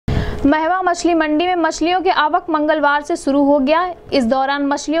महवा मछली मंडी में मछलियों की आवक मंगलवार से शुरू हो गया। इस दौरान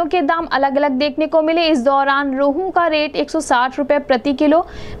मछलियों के दाम अलग अलग देखने को मिले। इस दौरान रोहू का रेट 160 रुपये प्रति किलो,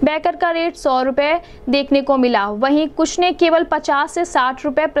 बैकर का रेट 100 रुपये देखने को मिला। वहीं कुछ ने केवल 50 से 60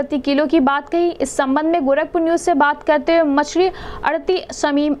 रुपये प्रति किलो की बात कही। इस संबंध में गोरखपुर न्यूज से बात करते हुए मछली अड़ती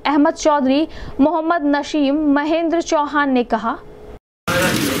शमीम अहमद चौधरी, मोहम्मद नशीम, महेंद्र चौहान ने कहा,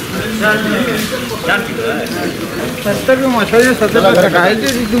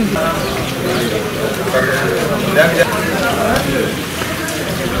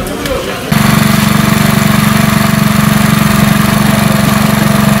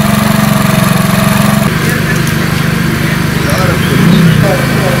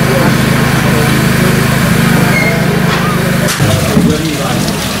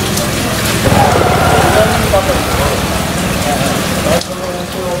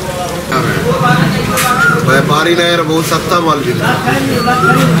 व्यापारी ने यार बहुत सस्ता माल बिक रहा है।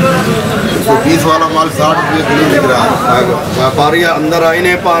 120 वाला माल 60 रुपये किलो बिक रहा है। व्यापारी अंदर आ ही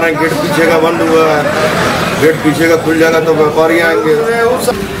नहीं पा रहे हैं, गेट पीछे का बंद हुआ है। गेट पीछे का खुल जाएगा तो व्यापारी आएंगे।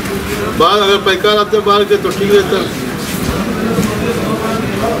 बाल अगर पैकार आते बाल के तो ठीक है।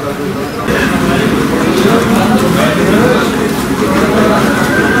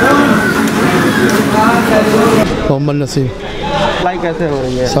 मोहम्मद नसीम। सप्लाई कैसे हो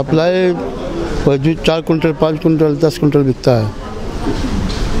रही है? सप्लाई 4 कुंटल 5 कुंटल 10 कुंटल बिकता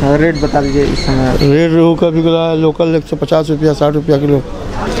है। रेट बता दीजिए इस समय। रेट रोहू का बिक रहा है लोकल 150 रुपया 60 रुपया किलो।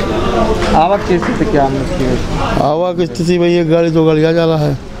 आवक की स्थिति क्या है? आवक की स्थिति वही एक गाड़ी 2 गाड़ियाँ जा रहा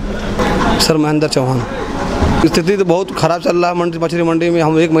है। सर महेंद्र चौहान। स्थिति तो बहुत ख़राब चल रहा है मछली मंडी में।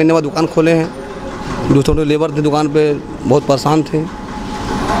 हम 1 महीने बाद दुकान खोले हैं। दूसरों लेबर थे दुकान पे, बहुत परेशान थे।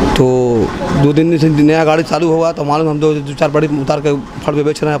 तो 2 दिन से नया गाड़ी चालू हुआ तो मालूम हम 2-4 बड़ी उतार के फड़ पे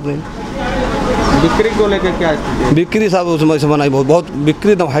बेच रहे हैं अपने। बिक्री को लेकर क्या स्थिति है? बिक्री साहब उसमें से बनाई बहुत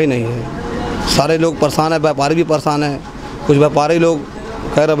बिक्री तो हाई नहीं है। सारे लोग परेशान है, व्यापारी भी परेशान है। कुछ व्यापारी लोग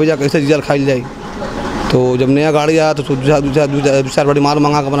कह रहे भैया कैसे डीजल खाई जाए। तो जब नया गाड़ी आया तो 2-4 बड़ी माल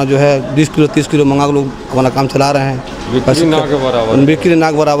मंगा के अपना जो है 20 किलो 30 किलो मंगा के लोग अपना काम चला रहे हैं। बिक्री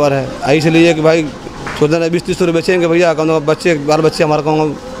नाक बराबर है। इसलिए कि भाई सोच रहे 20-30 रुपये बेचेंगे भैया, कम बच्चे बाल बच्चे हमारे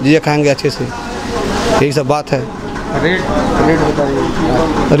कहूँगा जिए खाएंगे अच्छे से। यही सब बात है। रेट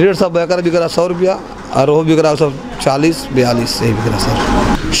बताइए। रेट सब बैकर बिक रहा 100 रुपया और रोहू बिक रहा सब 40-42 यही बिक रहा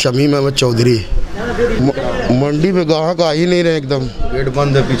सर। शमीम अहमद चौधरी। मंडी में ग्राहक आ ही नहीं रहे एकदम। गेट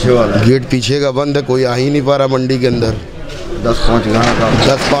बंद है पीछे वाला। गेट पीछे का बंद है, कोई आ ही नहीं पा रहा मंडी के अंदर।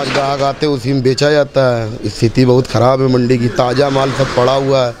 10-5 ग्राहक आते उसी में बेचा जाता है। स्थिति बहुत ख़राब है मंडी की। ताज़ा माल सब पड़ा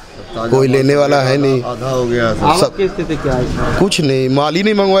हुआ है, कोई लेने वाला है नहीं। आधा हो गया सब। की स्थिति क्या है? कुछ नहीं, माल ही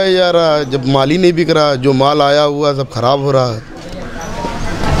नहीं मंगवाया जा रहा। जब माल ही नहीं बिक रहा, जो माल आया हुआ सब खराब हो रहा है।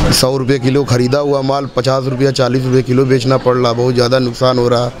 100 रुपये किलो खरीदा हुआ माल 50 रुपया 40 रुपये किलो बेचना पड़ रहा। बहुत ज़्यादा नुकसान हो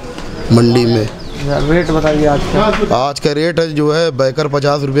रहा मंडी में। रेट बताइए आज का रेट है जो है बैकर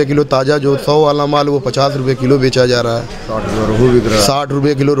 50 रुपये किलो ताज़ा, जो 100 वाला माल वो 50 रुपये किलो बेचा जा रहा है। 60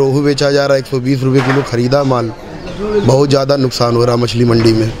 रुपये किलो रोहू बेचा जा रहा है। 120 रुपये किलो खरीदा माल। बहुत ज़्यादा नुकसान हो रहा मछली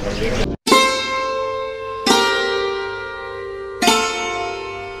मंडी में।